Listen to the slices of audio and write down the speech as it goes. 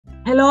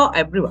Hello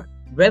everyone,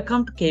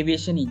 welcome to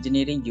Kwiation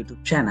Engineering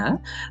YouTube channel.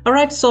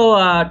 Alright,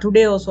 so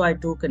today also I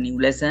took a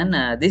new lesson.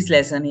 This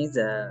lesson is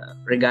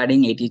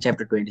regarding AT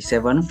chapter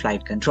 27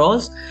 flight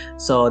controls.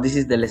 So this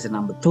is the lesson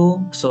number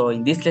 2. So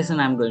in this lesson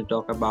I'm going to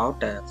talk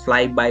about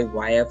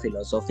fly-by-wire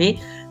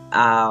philosophy,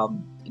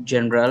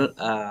 general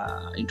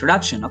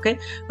introduction. Okay,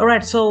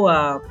 alright,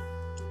 so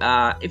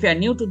if you are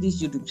new to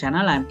this YouTube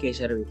channel, I'm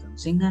Kwiation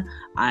Engineering.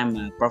 I'm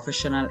a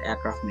professional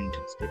aircraft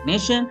maintenance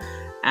technician,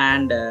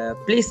 and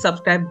please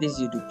subscribe this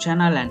YouTube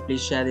channel and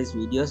please share these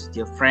videos with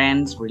your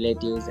friends,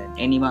 relatives, and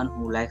anyone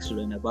who likes to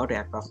learn about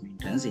aircraft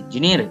maintenance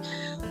engineering.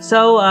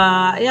 So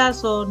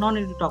so no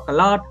need to talk a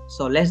lot.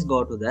 So let's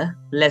go to the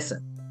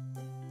lesson.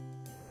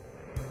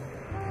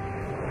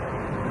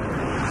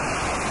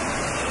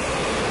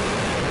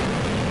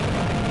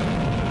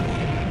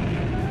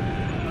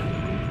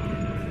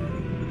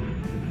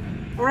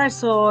 Alright,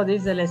 so this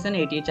is the lesson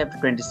 80, chapter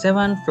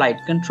 27, flight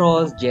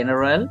controls,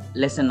 general,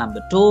 lesson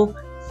number 2,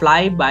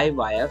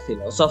 fly-by-wire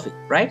philosophy,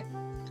 right?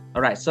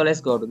 Alright, so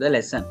let's go to the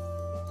lesson.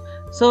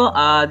 So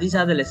these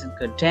are the lesson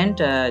content,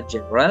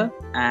 general,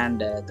 and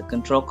the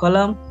control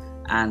column,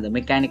 and the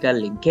mechanical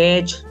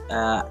linkage,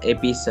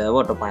 AP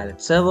servo,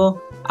 autopilot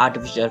servo,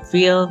 artificial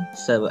field,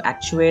 servo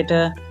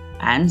actuator,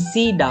 and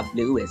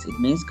CWS, it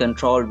means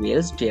control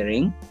wheel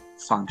steering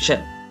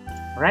function,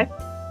 right?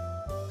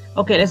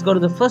 Okay, let's go to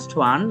the first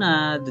one,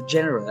 the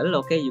general.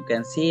 Okay, you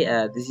can see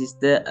this is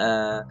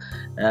the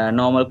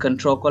normal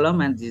control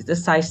column and this is the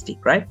side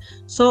stick, right?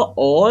 So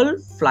all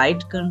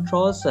flight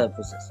control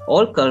surfaces,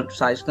 all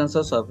flight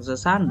control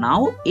surfaces are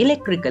now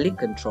electrically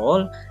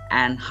controlled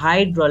and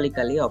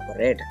hydraulically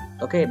operated.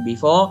 Okay,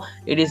 before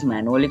it is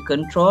manually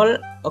controlled,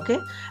 okay,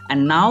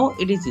 and now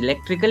it is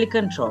electrically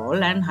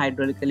controlled and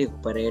hydraulically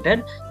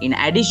operated. In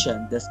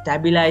addition, the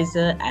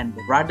stabilizer and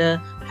the rudder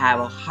have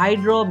a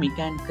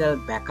hydro-mechanical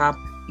backup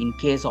in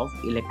case of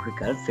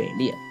electrical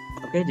failure.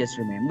 Okay, just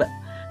remember.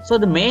 So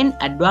the main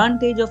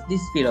advantage of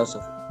this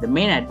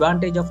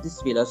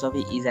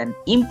philosophy, is an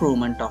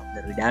improvement of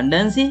the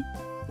redundancy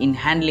in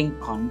handling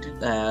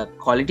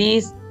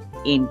qualities,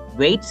 in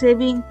weight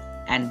saving,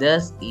 and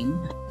thus in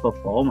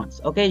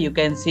performance. Okay, you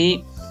can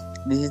see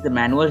this is the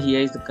manual, here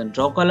is the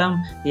control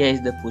column, here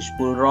is the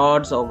push-pull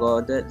rods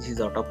over the, this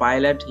is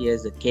autopilot, here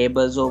is the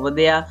cables over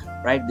there,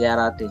 right? There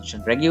are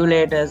tension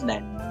regulators,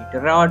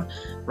 dynamometer rod,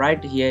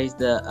 right? Here is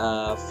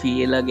the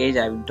feeler gauge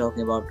I will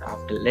talking about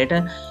after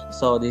later.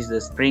 So this is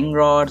the spring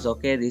rods,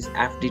 okay, this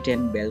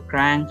FD10 bell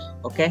crank,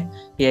 okay,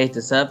 here is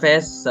the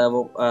surface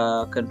servo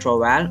control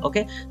valve,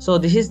 okay. So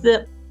this is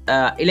the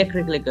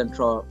electrically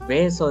controlled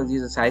way. So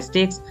these are side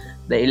sticks.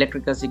 The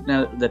electrical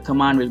signal, the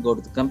command will go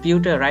to the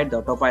computer, right? The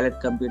autopilot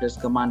computer's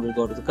command will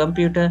go to the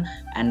computer,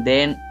 and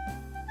then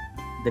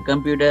the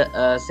computer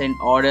send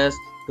orders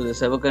to the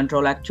servo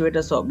control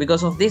actuator. So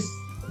because of this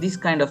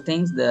kind of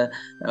things, the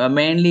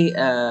mainly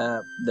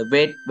the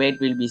weight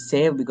will be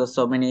saved because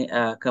so many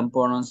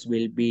components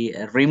will be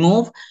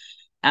removed.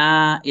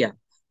 Yeah,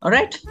 all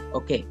right,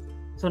 okay.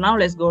 So now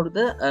let's go to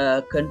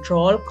the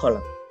control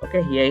column.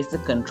 Okay, here is the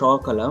control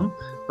column,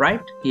 right?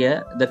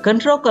 Here the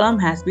control column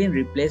has been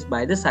replaced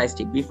by the side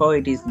stick. Before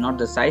it is not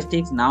the side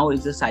sticks, now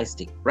is the side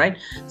stick, right?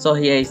 So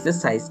here is the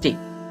side stick.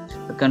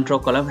 The control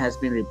column has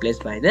been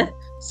replaced by the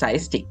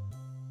side stick.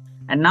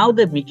 And now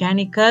the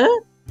mechanical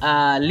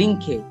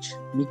linkage.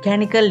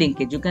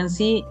 You can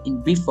see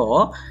in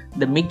before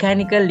the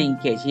mechanical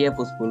linkage, here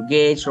push-pull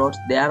gauge rods,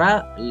 there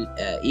are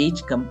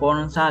each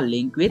components are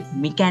linked with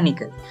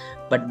mechanical,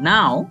 but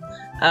now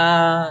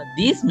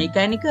this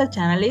mechanical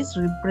channel is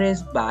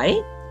replaced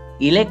by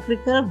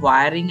electrical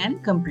wiring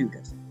and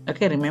computers.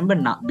 Okay, remember,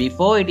 now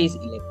before it is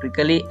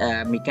electrically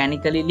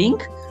mechanically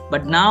linked,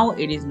 but now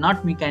it is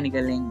not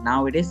mechanically linked,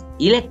 now it is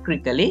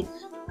electrically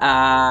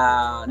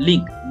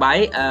linked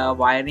by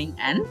wiring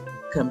and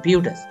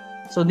computers.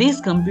 So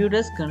these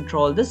computers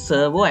control the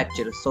servo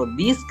actuators. So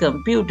these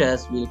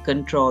computers will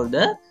control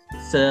the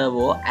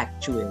servo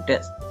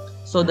actuators.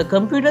 So the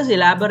computers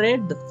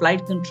elaborate the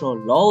flight control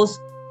laws,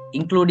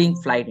 including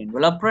flight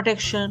envelope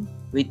protection,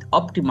 with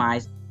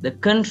optimize the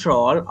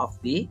control of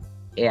the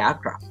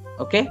aircraft.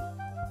 Okay,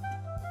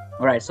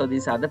 all right, so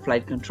these are the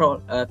flight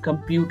control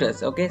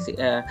computers. Okay,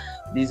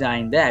 these are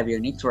in the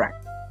avionics rack.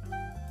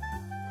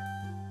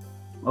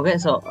 Okay,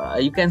 so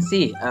you can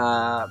see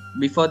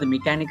before the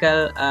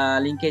mechanical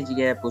linkage,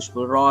 here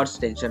push-pull rods,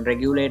 tension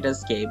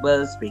regulators,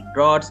 cables, spring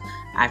rods,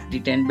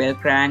 FD10 bell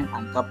crank,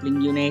 uncoupling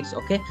units.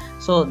 Okay,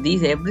 so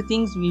these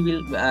everything we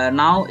will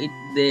now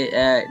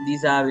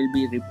these will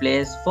be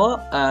replaced for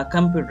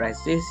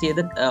computerized. You see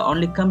the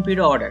only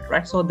computer ordered,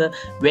 right? So the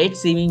weight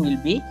saving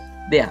will be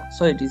there,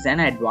 so it is an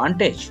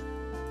advantage.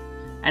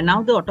 And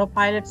now the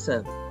autopilot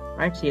servo,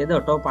 right? Here the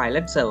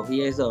autopilot servo,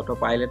 here is the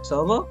autopilot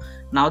servo,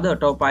 now the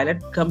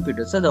autopilot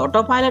computer. So the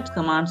autopilot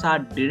commands are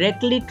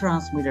directly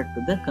transmitted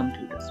to the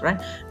computers, right?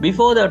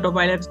 Before the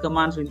autopilot's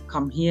commands will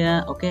come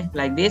here, okay,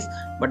 like this,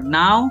 but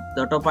now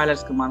the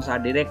autopilot's commands are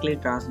directly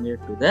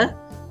transmitted to the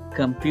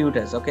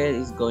computers. Okay,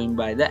 is going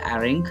by the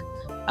ARINC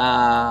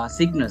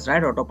signals,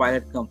 right?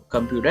 Autopilot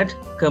computed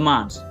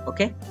commands.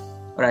 Okay,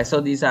 Right,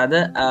 so these are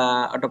the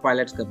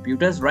autopilot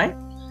computers, right?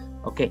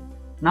 Okay,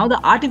 now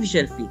the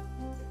artificial field.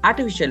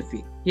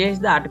 Here is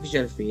the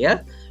artificial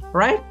field,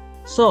 right?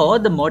 So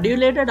the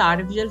modulated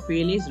artificial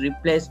field is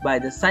replaced by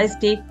the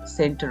cyclic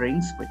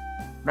centering spring,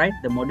 right?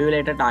 The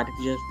modulated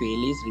artificial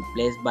field is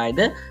replaced by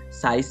the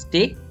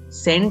cyclic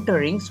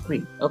centering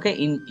spring. Okay,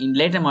 in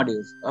later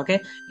modules, okay,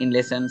 in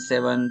lesson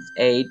 7,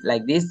 8,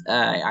 like this,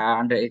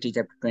 under AT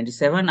chapter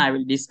 27, I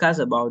will discuss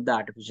about the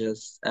artificial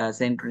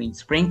centering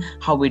spring,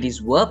 how it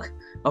is work.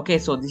 Okay,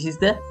 so this is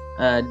the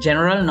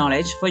general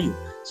knowledge for you.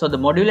 So the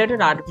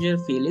modulated artificial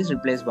field is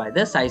replaced by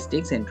the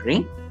cyclic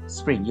centering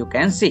spring, you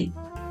can see.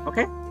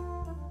 Okay,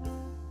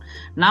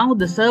 now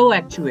the servo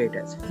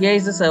actuators. Here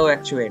is the servo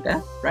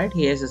actuator, right?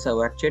 Here is the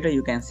servo actuator.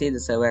 You can see the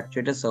servo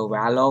actuator, servo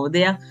valve over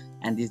there,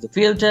 and this is the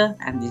filter,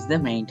 and this is the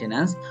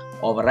maintenance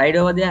override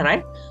over there,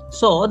 right?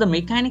 So the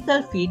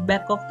mechanical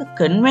feedback of the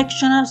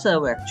conventional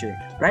servo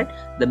actuator, right?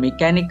 The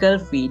mechanical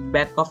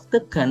feedback of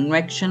the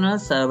conventional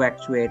servo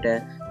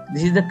actuator.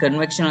 This is the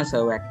conventional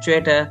servo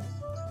actuator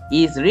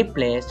is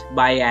replaced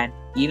by an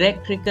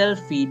electrical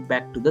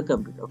feedback to the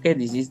computer. Okay,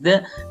 this is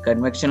the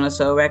conventional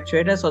servo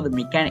actuator. So the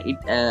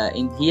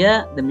in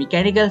here the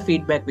mechanical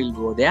feedback will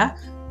go there,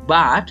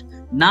 but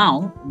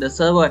now the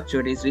servo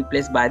actuator is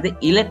replaced by the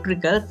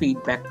electrical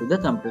feedback to the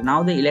computer.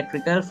 Now the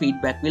electrical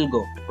feedback will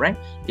go, right?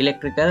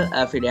 Electrical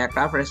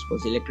aircraft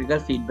response, electrical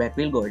feedback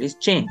will go. It is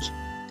changed.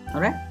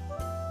 All right.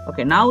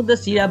 Okay, now the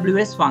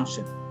CWS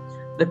function,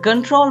 the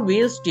control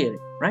wheel steering,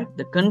 right?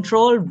 The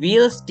control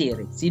wheel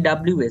steering,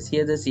 CWS.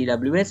 Here the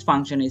CWS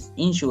function is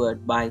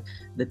ensured by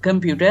the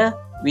computer,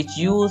 which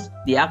use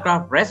the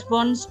aircraft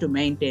response to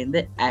maintain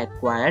the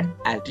acquired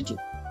altitude.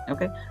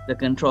 Okay, the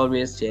control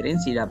wheel steering,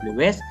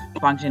 CWS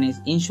function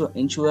is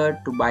ensured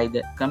by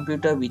the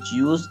computer, which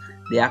use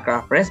the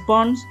aircraft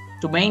response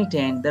to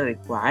maintain the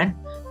required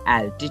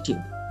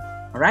altitude.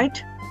 All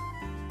right.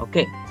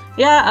 Okay.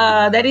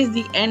 Yeah, that is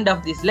the end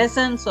of this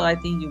lesson. So I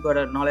think you got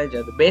a knowledge,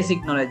 the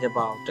basic knowledge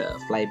about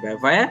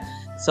fly-by-wire.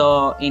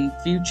 So in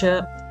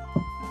future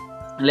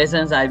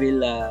lessons, I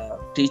will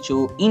teach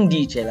you in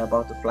detail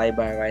about the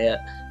fly-by-wire,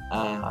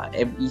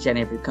 each and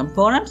every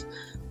component.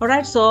 All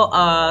right. So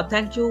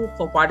thank you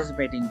for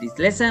participating in this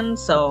lesson.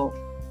 So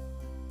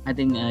I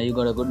think you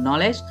got a good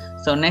knowledge.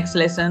 So next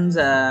lessons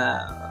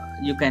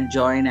you can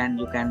join and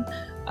you can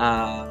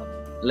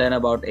learn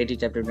about AT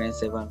chapter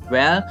 27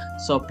 well.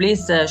 So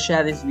please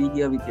share this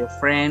video with your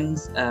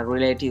friends,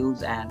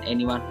 relatives, and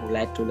anyone who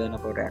like to learn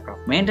about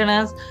aircraft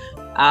maintenance.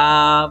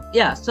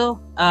 Yeah,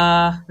 so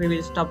we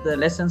will stop the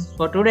lessons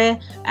for today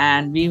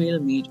and we will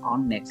meet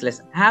on next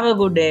lesson. Have a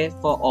good day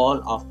for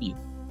all of you.